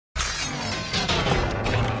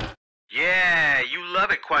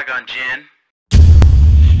Qui-Gon Jinn.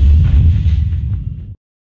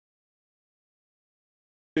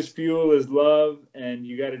 This fuel is love, and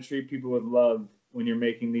you got to treat people with love when you're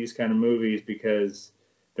making these kind of movies, because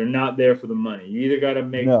they're not there for the money. You either got to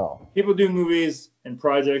make people do movies and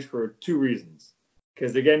projects for two reasons: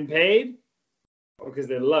 because they're getting paid, or because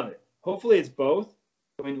they love it. Hopefully, it's both.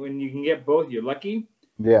 When you can get both, you're lucky.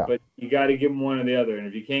 Yeah. But you got to give them one or the other, and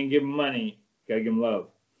if you can't give them money, you got to give them love.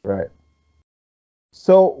 Right.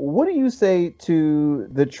 So, what do you say to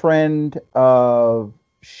the trend of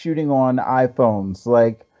shooting on iPhones?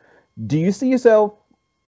 Like, do you see yourself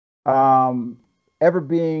ever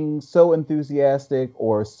being so enthusiastic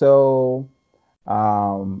or so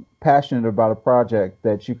passionate about a project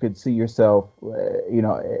that you could see yourself,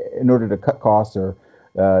 in order to cut costs or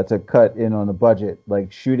to cut in on the budget,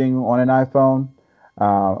 like shooting on an iPhone?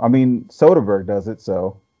 I mean, Soderbergh does it,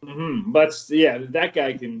 so. But yeah, that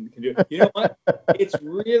guy can do it. You know what?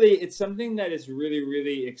 It's something that is really,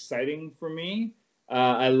 really exciting for me.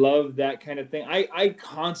 I love that kind of thing. I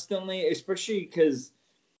constantly, especially because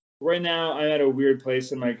right now I'm at a weird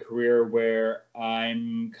place in my career where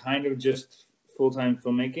I'm kind of just full-time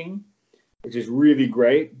filmmaking, which is really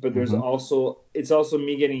great. But there's it's also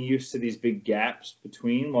me getting used to these big gaps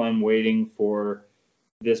between while I'm waiting for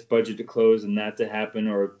this budget to close and that to happen,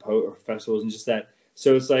 or festivals and just that.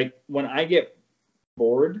 So it's like when I get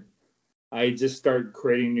bored, I just start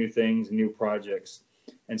creating new things, new projects.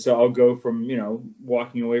 And so I'll go from,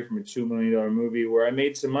 walking away from a $2 million movie where I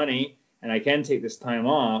made some money and I can take this time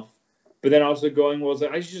off, but then also going, well, it's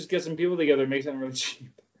like, I should just get some people together and make something really cheap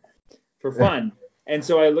for fun. And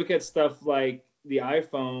so I look at stuff like the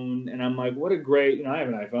iPhone and I'm like, what a great, I have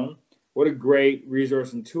an iPhone, what a great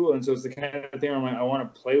resource and tool. And so it's the kind of thing where I'm like, I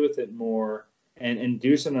want to play with it more and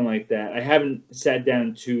do something like that. I haven't sat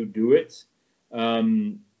down to do it.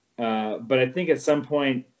 But I think at some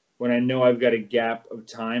point when I know I've got a gap of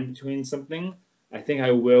time between something, I think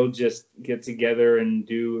I will just get together and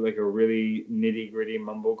do like a really nitty gritty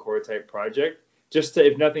mumblecore type project, just to,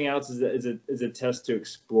 if nothing else, is a test to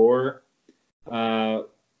explore one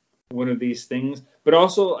of these things. But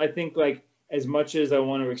also I think, like, as much as I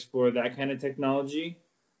want to explore that kind of technology,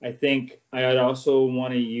 I think I'd also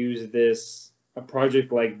want to use a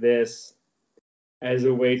project like this as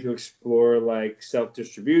a way to explore like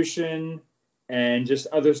self-distribution and just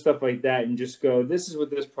other stuff like that, and just go, this is what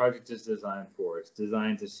this project is designed for. It's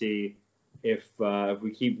designed to see if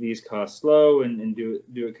we keep these costs low and do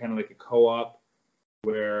it kind of like a co-op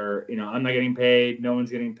where, I'm not getting paid, no one's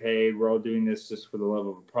getting paid, we're all doing this just for the love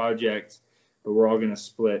of a project, but we're all going to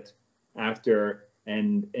split after,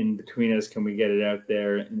 and in between us, can we get it out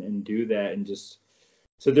there and do that, and just.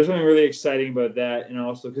 So there's something really exciting about that. And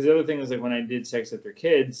also, because the other thing is, like, when I did Sex After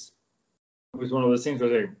Kids, it was one of those things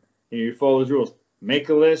where like, you follow the rules. Make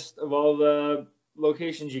a list of all the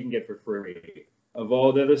locations you can get for free, of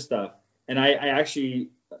all the other stuff. And I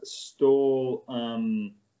actually stole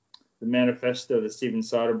the manifesto that Steven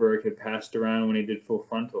Soderbergh had passed around when he did Full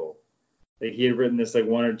Frontal. Like, he had written this like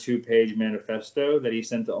 1 or 2 page manifesto that he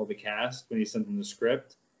sent to all the cast when he sent them the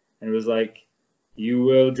script. And it was like, you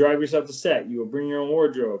will drive yourself to set. You will bring your own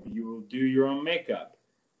wardrobe. You will do your own makeup.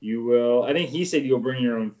 You will. I think he said you'll bring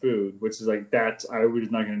your own food, which is like, I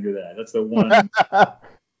was not going to do that. That's the one.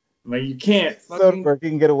 Like, you can't. Soderbergh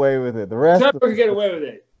can get away with it. The rest. Soderbergh can get away with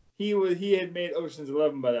it. He had made Ocean's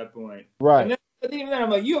 11 by that point. Right. And then, even then, I'm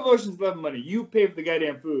like, you have Ocean's 11 money. You pay for the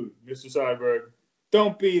goddamn food, Mr. Soderbergh.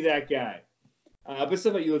 Don't be that guy. But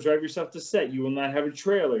stuff like, you will drive yourself to set. You will not have a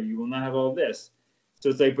trailer. You will not have all this. So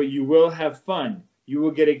it's like, but you will have fun. You will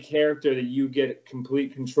get a character that you get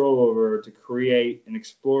complete control over to create and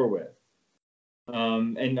explore with.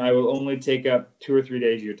 And I will only take up 2 or 3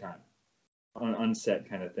 days of your time on set,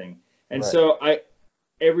 kind of thing. And so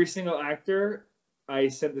every single actor I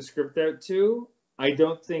sent the script out to, I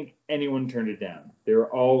don't think anyone turned it down. They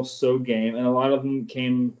were all so game. And a lot of them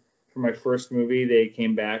came from my first movie. They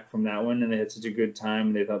came back from that one and they had such a good time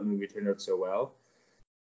and they thought the movie turned out so well.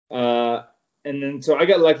 And then, so I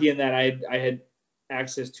got lucky in that I had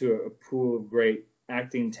access to a pool of great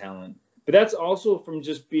acting talent. But that's also from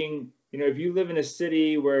just being, if you live in a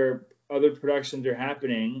city where other productions are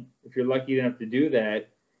happening, if you're lucky enough to do that,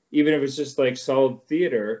 even if it's just like solid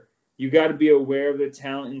theater, you got to be aware of the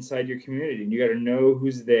talent inside your community, and you got to know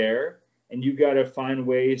who's there, and you got to find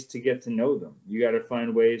ways to get to know them. You got to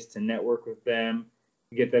find ways to network with them,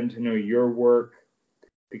 get them to know your work,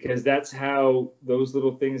 because that's how those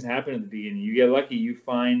little things happen at the beginning. You get lucky, you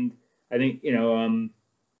find, I think,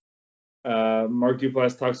 Mark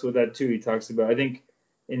Duplass talks about that too. He talks about, I think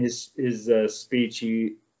in his speech,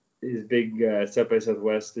 his big South by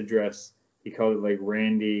Southwest address, He called it like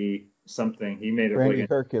Randy something. He made it Randy like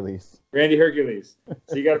Hercules. Randy Hercules.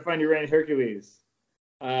 So you got to find your Randy Hercules,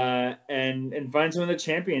 and find someone that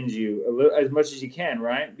champions you as much as you can,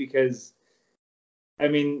 right? Because I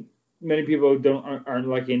mean, many people aren't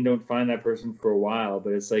lucky and don't find that person for a while,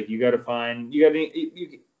 but it's like you got to find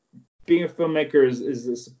being a filmmaker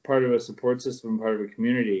is part of a support system, part of a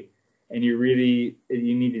community, and you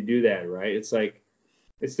need to do that, right? It's like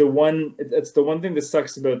it's the one thing that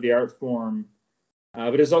sucks about the art form,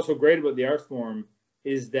 but it's also great about the art form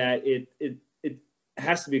is that it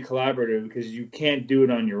has to be collaborative because you can't do it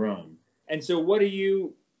on your own. And so what do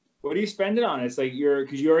you spend it on? It's like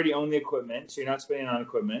because you already own the equipment, so you're not spending on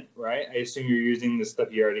equipment, right? I assume you're using the stuff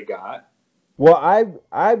you already got. Well,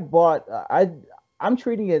 I'm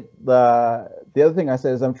treating it the other thing I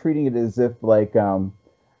said is I'm treating it as if like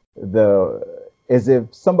as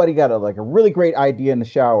if somebody got a really great idea in the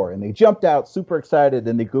shower and they jumped out super excited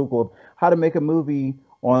and they Googled how to make a movie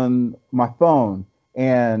on my phone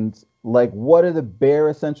and like what are the bare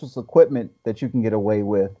essentials equipment that you can get away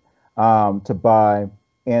with to buy,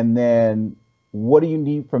 and then what do you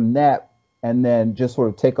need from that, and then just sort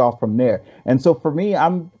of take off from there. And so for me,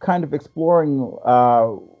 I'm kind of exploring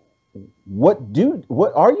what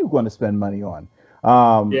are you going to spend money on?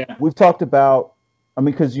 Yeah. We've talked about, I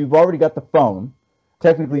mean, because you've already got the phone.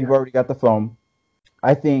 Technically, you've already got the phone.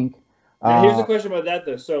 I think. Now, here's a question about that,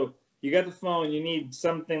 though. So you got the phone. You need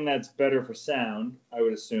something that's better for sound, I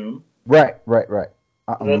would assume. Right.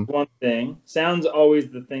 So that's one thing. Sound's always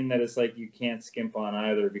the thing that it's like you can't skimp on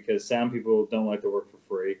either because sound people don't like to work for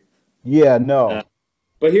free. Yeah, no.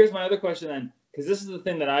 But here's my other question then, because this is the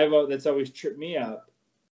thing that's always tripped me up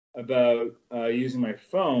about using my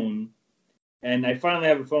phone. And I finally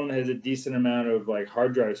have a phone that has a decent amount of like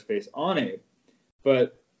hard drive space on it,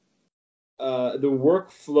 but the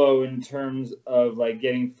workflow in terms of like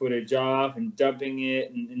getting footage off and dumping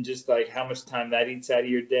it and just like how much time that eats out of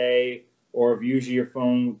your day, or if usually your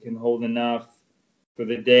phone can hold enough for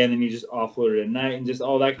the day and then you just offload it at night and just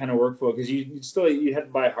all that kind of workflow, because you have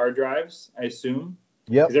to buy hard drives, I assume.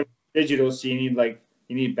 Yep. Because everything's digital, so you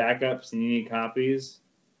need backups and you need copies.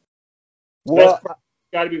 So Well, that's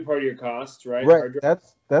got to be part of your cost, right? right.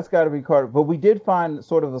 That's got to be part. But we did find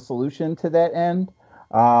sort of a solution to that end.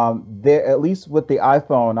 There, at least with the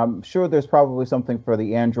iPhone, I'm sure there's probably something for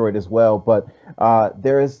the Android as well. But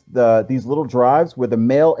there is these little drives where the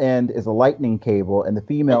male end is a Lightning cable and the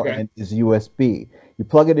female end is USB. You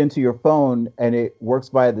plug it into your phone and it works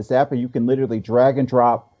via this app, and you can literally drag and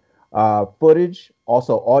drop footage,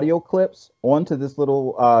 also audio clips, onto this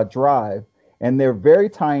little drive, and they're very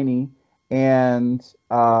tiny, and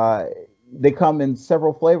they come in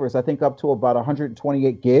several flavors. I think up to about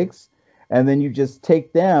 128 gigs. And then you just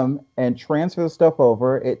take them and transfer the stuff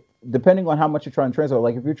over. It depending on how much you're trying to transfer.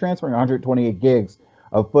 Like if you're transferring 128 gigs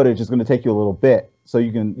of footage, it's going to take you a little bit. So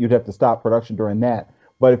you'd have to stop production during that.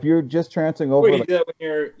 But if you're just transferring over, you do that when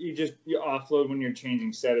you offload when you're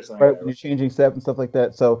changing set or something. Right, when you're changing set and stuff like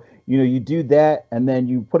that. So you do that, and then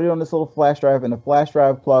you put it on this little flash drive, and the flash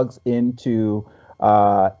drive plugs into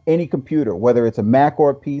any computer, whether it's a Mac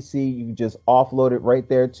or a PC. You just offload it right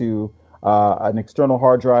there to an external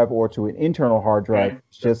hard drive or to an internal hard drive.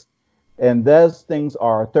 It's just, and those things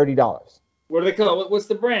are $30. What do they call it? What's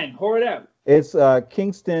the brand? Whore it out. It's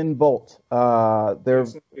Kingston Bolt.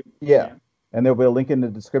 And there'll be a link in the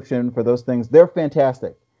description for those things. They're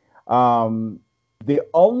fantastic. The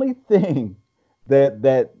only thing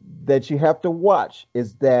that you have to watch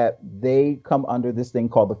is that they come under this thing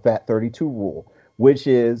called the Fat 32 rule, which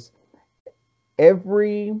is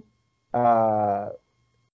every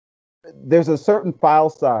there's a certain file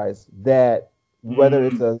size that whether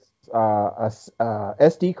it's a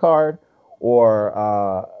SD card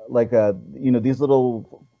or these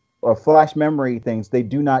little flash memory things, they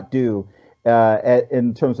do not do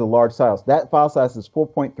in terms of large files. That file size is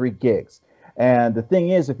 4.3 gigs. And the thing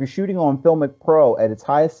is, if you're shooting on Filmic Pro at its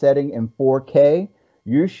highest setting in 4K,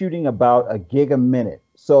 you're shooting about a gig a minute.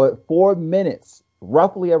 So at 4 minutes,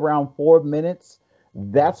 roughly around 4 minutes,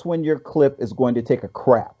 that's when your clip is going to take a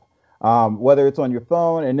crap. Whether it's on your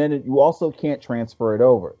phone, and then you also can't transfer it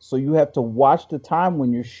over. So you have to watch the time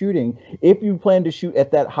when you're shooting. If you plan to shoot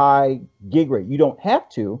at that high gig rate, you don't have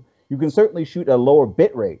to. You can certainly shoot at a lower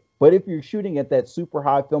bit rate. But if you're shooting at that super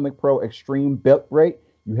high Filmic Pro extreme bit rate,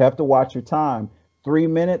 you have to watch your time. 3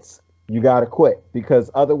 minutes, you got to quit, because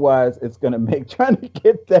otherwise it's going to make trying to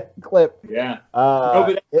get that clip. Yeah. No,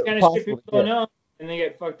 but that's kind of shit people don't know, and they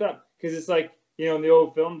get fucked up. Because it's like, in the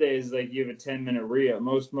old film days, like you have a 10-minute reel.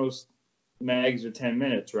 Most mags are 10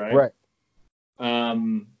 minutes, right? Right.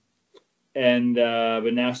 and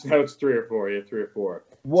but now it's 3 or 4. Yeah, 3 or 4.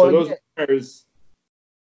 Well, So those yeah, runners,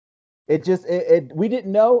 we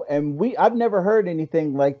didn't know, and I've never heard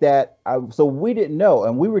anything like that. So we didn't know,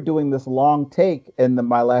 and we were doing this long take in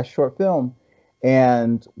my last short film,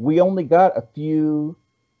 and we only got a few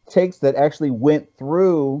takes that actually went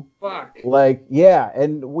through. fuck. Like, yeah,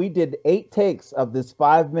 and we did 8 takes of this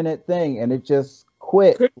 5-minute thing, and it just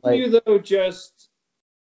quit. Couldn't Like, you though just,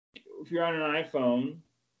 if you're on an iPhone,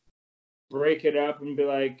 break it up and be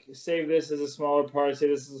like, save this as a smaller part, save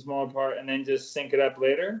this as a smaller part, and then just sync it up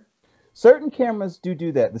later? certain cameras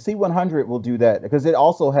do that. The C100 will do that because it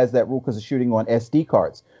also has that rule because it's shooting on SD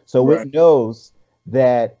cards. So Right. it knows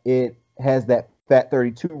that it has that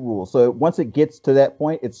FAT32 rule. So once it gets to that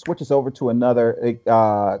point, it switches over to another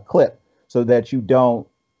clip so that you don't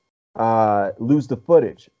lose the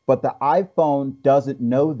footage. But the iPhone doesn't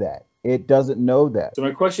know that. It doesn't know that. So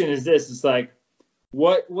my question is this: it's like,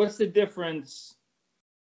 what's the difference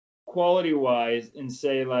quality-wise in,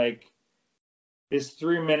 say, like this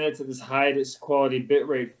 3 minutes at this highest quality bit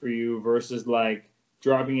rate for you versus like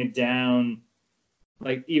dropping it down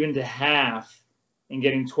like even to half and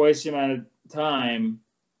getting twice the amount of time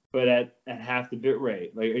but at half the bit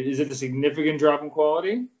rate? Like, is it a significant drop in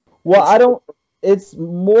quality? Well, I don't. It's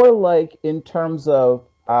more like in terms of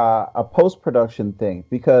a post-production thing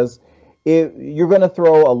because you're going to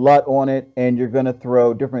throw a LUT on it and you're going to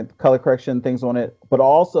throw different color correction things on it, but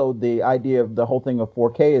also the idea of the whole thing of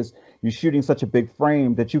 4K is you're shooting such a big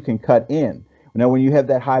frame that you can cut in. Now, when you have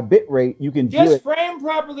that high bit rate, you can do Just it. frame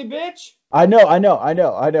properly, bitch. I know.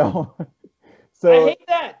 So I hate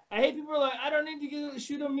that. I hate people who are like, I don't need to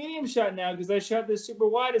shoot a medium shot now because I shot this super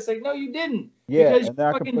wide. It's like, no, you didn't. yeah, Because and your then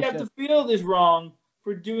I can fucking push depth in. of field is wrong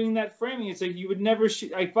for doing that framing. It's like you would never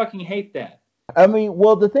shoot. I fucking hate that. I mean,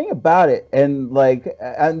 well, the thing about it, and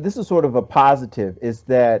this is sort of a positive, is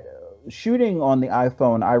that shooting on the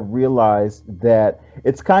iPhone, I realized that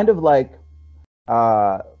it's kind of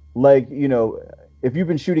uh, like if you've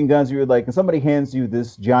been shooting guns, you're like, and somebody hands you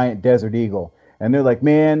this giant Desert Eagle, and they're like,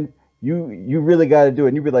 man, you really got to do it,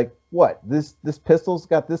 and you'd be like, what? This pistol's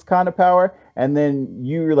got this kind of power, and then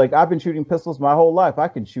you're like, I've been shooting pistols my whole life, I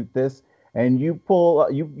can shoot this, and you pull,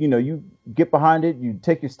 you get behind it, you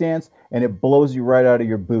take your stance, and it blows you right out of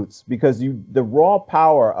your boots because the raw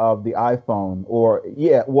power of the iPhone, or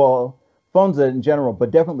phones in general, but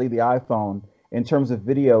definitely the iPhone in terms of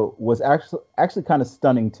video was actually kind of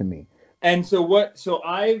stunning to me. And so what? So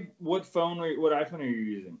what iPhone are you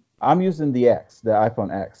using? I'm using the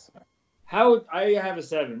iPhone X. I have a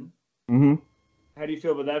 7. Mm-hmm. How do you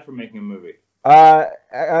feel about that for making a movie?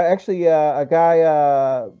 Actually, a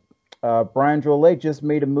guy, Brian Drolet, just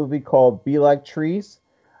made a movie called Be Like Trees.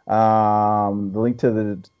 The link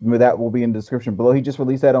to that will be in the description below. He just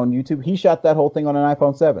released that on YouTube. He shot that whole thing on an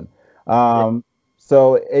iPhone 7.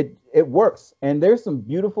 So it works, and there's some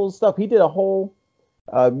beautiful stuff. He did a whole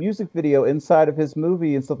music video inside of his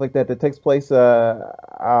movie and stuff like that takes place.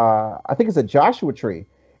 I think it's a Joshua Tree,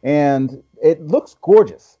 and it looks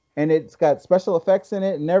gorgeous, and it's got special effects in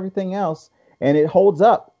it and everything else, and it holds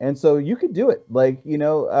up. And so you could do it.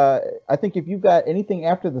 I think if you've got anything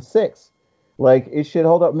after the 6, it should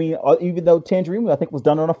hold up. I mean, even though Tangerine, I think, was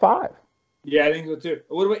done on a 5. Yeah, I think so too.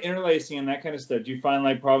 What about interlacing and that kind of stuff? Do you find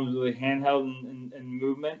like problems with handheld and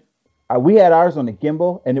movement? We had ours on the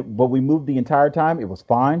gimbal, but we moved the entire time. It was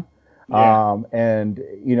fine. Yeah. And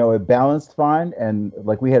it balanced fine. And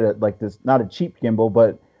we had this, not a cheap gimbal,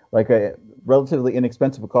 but a relatively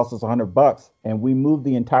inexpensive. It cost us $100, and we moved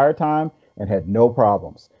the entire time and had no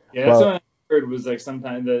problems. Yeah, that's what I heard was like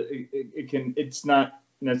sometimes that it's not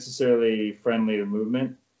necessarily friendly to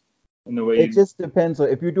movement in the way. It just depends. So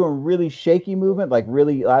if you're doing really shaky movement,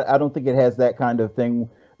 I don't think it has that kind of thing.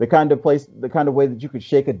 The kind of way that you could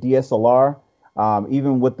shake a DSLR,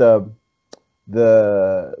 even with the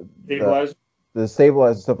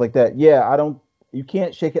stabilizer stuff like that. Yeah, you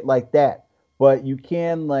can't shake it like that, but you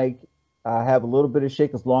can have a little bit of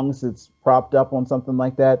shake as long as it's propped up on something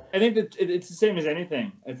like that. I think that it's the same as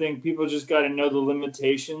anything. I think people just got to know the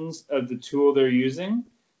limitations of the tool they're using,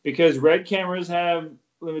 because Red cameras have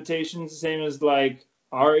limitations, the same as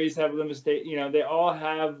RAs have limitations. They all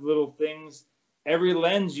have little things. Every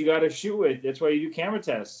lens you got to shoot with. That's why you do camera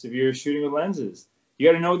tests. If you're shooting with lenses, you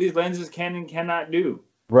got to know what these lenses can and cannot do.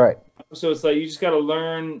 Right. So it's you just got to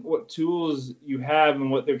learn what tools you have and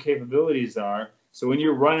what their capabilities are. So when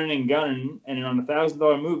you're running and gunning, and on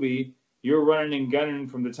 $1,000 movie, you're running and gunning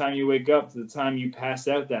from the time you wake up to the time you pass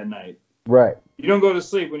out that night. Right. You don't go to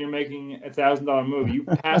sleep when you're making $1,000 movie. You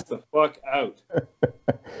pass the fuck out.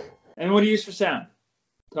 And what do you use for sound?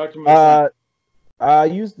 Talk to me about sound. I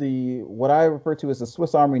use what I refer to as a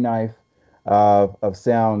Swiss Army knife of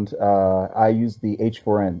sound, I use the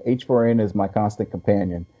H4n. H4n is my constant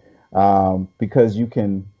companion, because you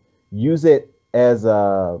can use it as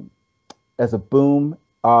a boom.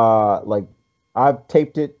 Like I've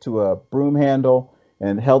taped it to a broom handle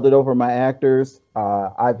and held it over my actors.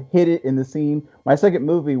 I've hid it in the scene. My second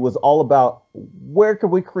movie was all about where could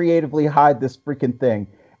we creatively hide this freaking thing,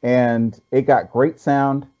 and it got great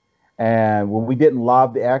sound. And when we didn't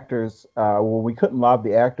lob the actors, when we couldn't lob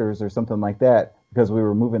the actors or something like that because we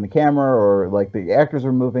were moving the camera or like the actors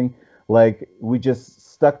were moving, like we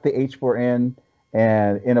just stuck the H4n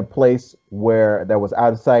and in a place where that was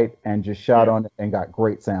out of sight and just shot Yeah. on it and got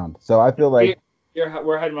great sound. So I feel like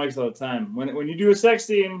We're hiding mics all the time. When you do a sex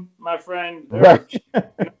scene, my friend, right, you're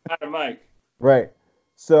not hide a mic. right.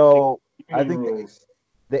 So I Union think rules.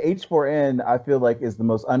 the H4n I feel like is the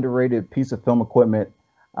most underrated piece of film equipment.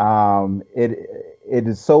 It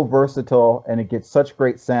is so versatile and it gets such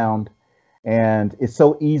great sound and it's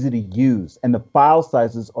so easy to use. And the file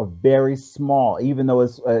sizes are very small, even though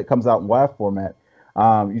it comes out in WAV format.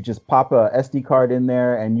 You just pop a SD card in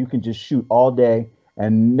there and you can just shoot all day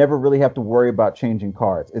and never really have to worry about changing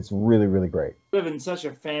cards. It's really, really great. We live in such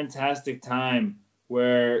a fantastic time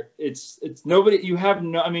where it's nobody. You have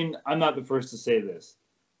no. I mean, I'm not the first to say this,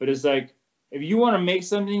 but it's like if you want to make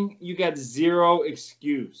something, you got zero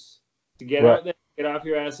excuse to get Right. out there, get off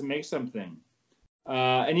your ass, and make something.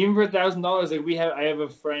 And even for $1,000, like I have a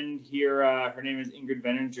friend here. Her name is Ingrid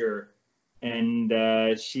Veninger,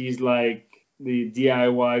 and she's like the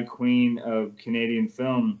DIY queen of Canadian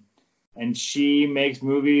film, and she makes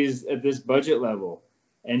movies at this budget level,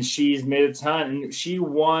 and she's made a ton. And she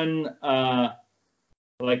won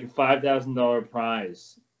like a $5,000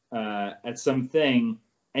 prize at something,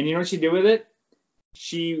 and you know what she did with it?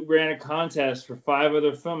 She ran a contest for 5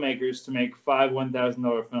 other filmmakers to make 5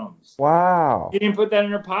 $1,000 films. Wow. She didn't put that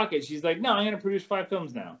in her pocket. She's like, no, I'm going to produce 5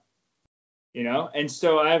 films now. You know? And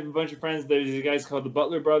so I have a bunch of friends. There's these guys called the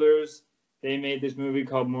Butler Brothers. They made this movie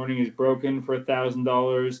called Morning is Broken for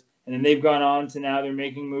 $1,000. And then they've gone on to now they're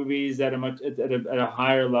making movies at a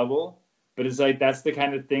higher level. But it's like that's the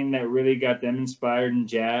kind of thing that really got them inspired and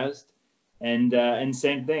jazzed. And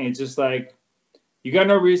same thing. It's just like you got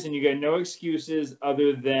no reason, you got no excuses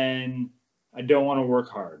other than I don't want to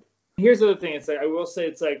work hard. Here's the other thing. It's like I will say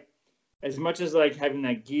it's like as much as like having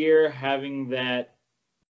that gear, having that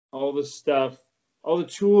all the stuff, all the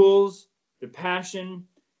tools, the passion.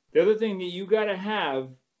 The other thing that you got to have,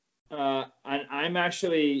 and I'm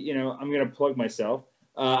actually, you know, I'm gonna plug myself.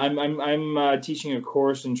 I'm teaching a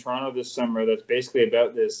course in Toronto this summer that's basically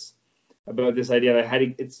about this idea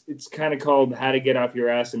that it's kind of called how to get off your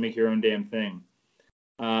ass and make your own damn thing.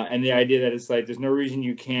 And the idea that it's like there's no reason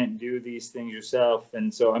you can't do these things yourself,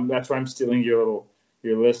 and so that's why I'm stealing your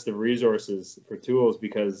list of resources for tools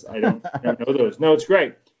because I don't know those. No, it's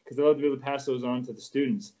great because I love to be able to pass those on to the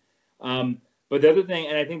students. But the other thing,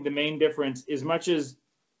 and I think the main difference, as much as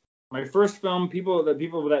my first film, people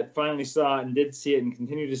that finally saw it and did see it and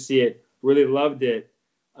continue to see it really loved it.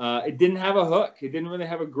 It didn't have a hook. It didn't really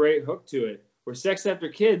have a great hook to it. Where Sex After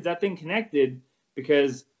Kids, that thing connected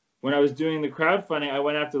because when I was doing the crowdfunding, I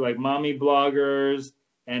went after like mommy bloggers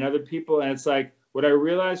and other people. And it's like, what I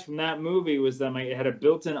realized from that movie was that it had a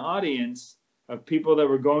built-in audience of people that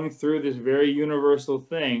were going through this very universal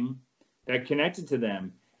thing that connected to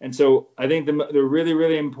them. And so I think the really,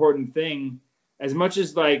 really important thing, as much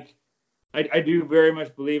as like, I do very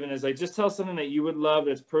much believe in is like, just tell something that you would love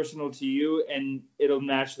that's personal to you and it'll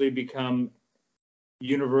naturally become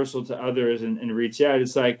universal to others and reach out.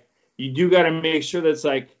 It's like, you do got to make sure that it's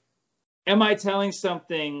like, am I telling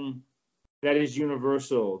something that is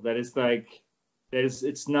universal? That is like,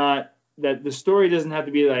 it's not, that the story doesn't have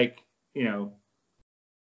to be like, you know,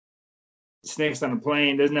 snakes on a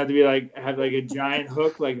plane. It doesn't have to be like, have like a giant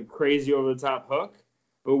hook, like a crazy over the top hook.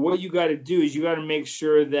 But what you got to do is you got to make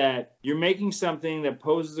sure that you're making something that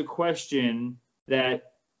poses a question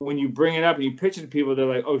that when you bring it up and you pitch it to people, they're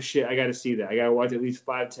like, oh shit, I got to see that. I got to watch at least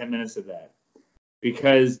 5-10 minutes of that.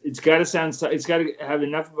 Because it's got to have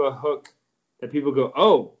enough of a hook that people go,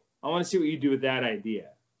 oh, I want to see what you do with that idea.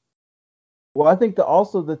 Well, I think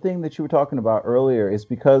also the thing that you were talking about earlier is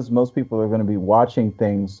because most people are going to be watching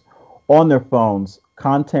things on their phones,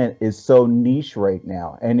 content is so niche right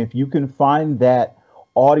now. And if you can find that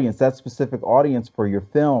audience, that specific audience for your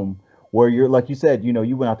film, where you're, like you said, you know,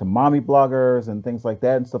 you went out to mommy bloggers and things like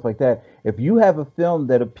that and stuff like that. If you have a film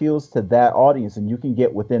that appeals to that audience and you can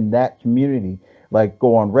get within that community, like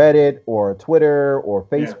go on Reddit or Twitter or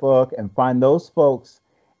Facebook and find those folks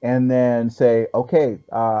and then say, okay,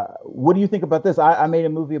 what do you think about this? I made a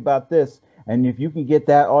movie about this. And if you can get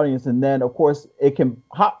that audience, and then of course it can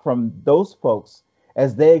hop from those folks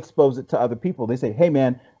as they expose it to other people. They say, hey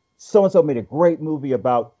man, so and so made a great movie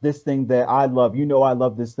about this thing that I love. You know, I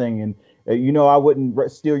love this thing, and I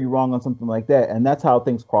wouldn't steer you wrong on something like that. And that's how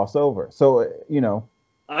things cross over. So,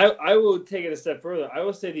 I will take it a step further. I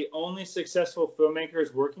will say the only successful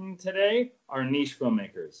filmmakers working today are niche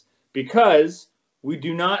filmmakers, because we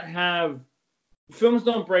do not have, films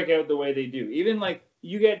don't break out the way they do. Even like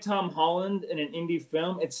you get Tom Holland in an indie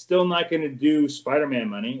film, it's still not going to do Spider-Man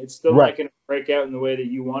money. It's still not going to break out in the way that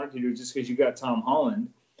you want it to do just because you got Tom Holland,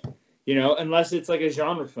 unless it's like a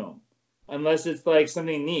genre film, unless it's like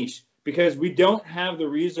something niche, because we don't have the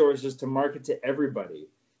resources to market to everybody.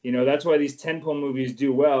 That's why these tentpole movies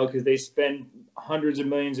do well, because they spend hundreds of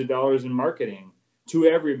millions of dollars in marketing to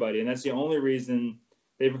everybody, and that's the only reason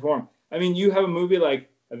they perform. I mean, you have a movie like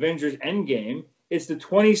Avengers Endgame. It's the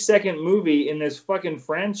 22nd movie in this fucking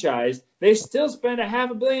franchise. They still spend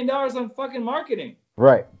 $500 million on fucking marketing.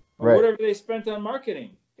 Right. Or whatever they spent on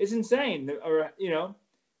marketing. It's insane. Or,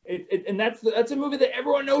 and that's a movie that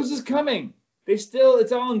everyone knows is coming. It's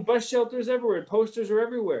all in bus shelters everywhere. Posters are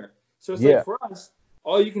everywhere. So it's like, for us,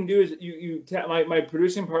 all you can do is my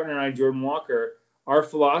producing partner and I, Jordan Walker, our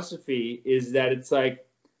philosophy is that it's like,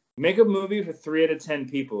 make a movie for 3 out of 10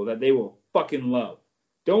 people that they will fucking love.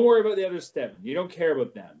 Don't worry about the other 7. You don't care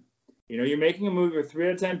about them. You're making a movie for 3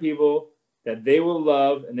 out of 10 people that they will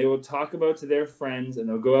love and they will talk about to their friends and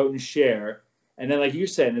they'll go out and share. And then, like you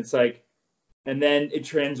said, it's like, and then it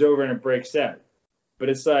trends over and it breaks out. But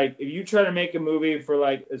it's like, if you try to make a movie for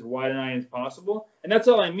like as wide an eye as possible, and that's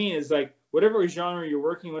all I mean is like, whatever genre you're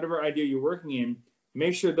working, whatever idea you're working in,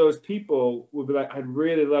 make sure those people will be like, I'd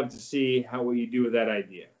really love to see what you do with that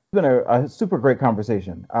idea. It's been a super great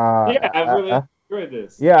conversation. I've really enjoyed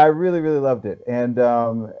this. Yeah, I really, really loved it. And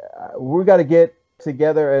we got to get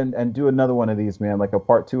together and do another one of these, man, like a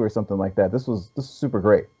part 2 or something like that. This was super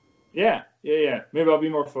great. Yeah. Maybe I'll be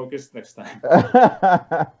more focused next time.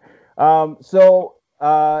 So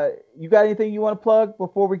you got anything you want to plug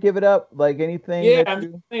before we give it up? Like anything? Yeah, I'm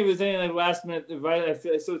thinking if there's any like last minute advice. I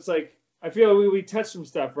feel so. It's like I feel we touched some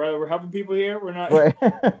stuff, right? We're helping people here. We're not. Right.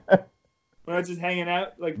 We're not just hanging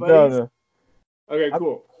out like buddies. No. Okay,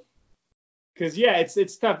 cool. Because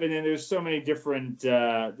it's tough, and then there's so many different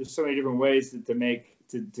ways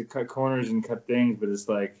to cut corners and cut things, but it's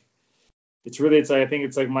like I think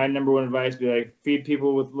it's like my number one advice be like, feed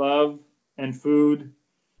people with love and food,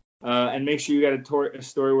 and make sure you got a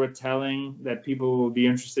story worth telling that people will be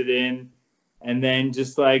interested in, and then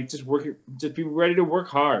just be ready to work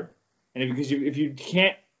hard. And because if you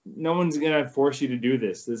can't, no one's gonna force you to do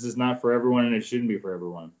this. This is not for everyone, and it shouldn't be for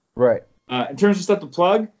everyone. Right. In terms of stuff to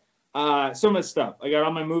plug, so much stuff. I got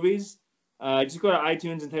all my movies. Just go to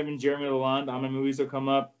iTunes and type in Jeremy LaLonde. All my movies will come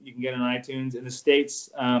up. You can get on iTunes. In the States,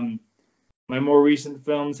 my more recent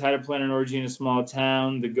films, How to Plan an Orgy in a Small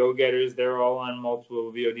Town, The Go-Getters, they're all on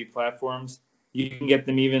multiple VOD platforms. You can get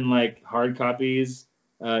them even like hard copies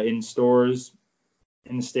in stores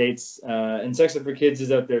in the States. And Sex Ed for Kids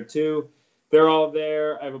is out there too. They're all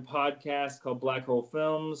there. I have a podcast called Black Hole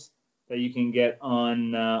Films that you can get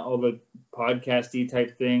on all the podcasty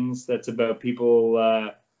type things. That's about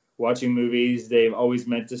people watching movies they've always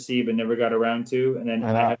meant to see but never got around to. And then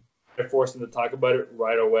I force them to talk about it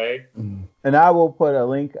right away. And I will put a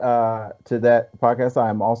link to that podcast.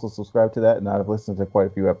 I'm also subscribed to that, and I've listened to quite a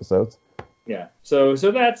few episodes. Yeah. So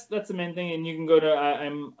that's the main thing. And you can go to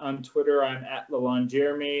I'm on Twitter. I'm at LaLonde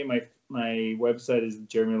Jeremy. My website is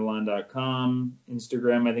jeremylalonde.com.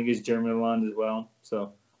 Instagram I think is Jeremy LaLonde as well.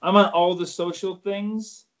 So I'm on all the social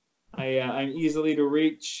things. I'm easily to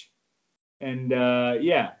reach. And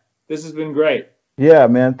this has been great. Yeah,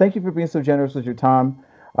 man. Thank you for being so generous with your time.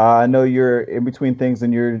 I know you're in between things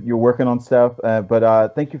and you're working on stuff,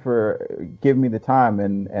 but thank you for giving me the time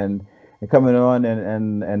and coming on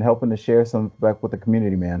and helping to share some back with the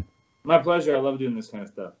community, man. My pleasure. I love doing this kind of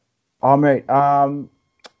stuff. All right.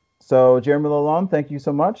 So Jeremy LaLonde, thank you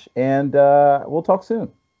so much, and we'll talk soon.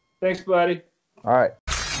 Thanks, buddy. All right.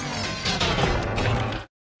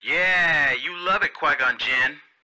 Yeah, you love it, Qui-Gon Jinn.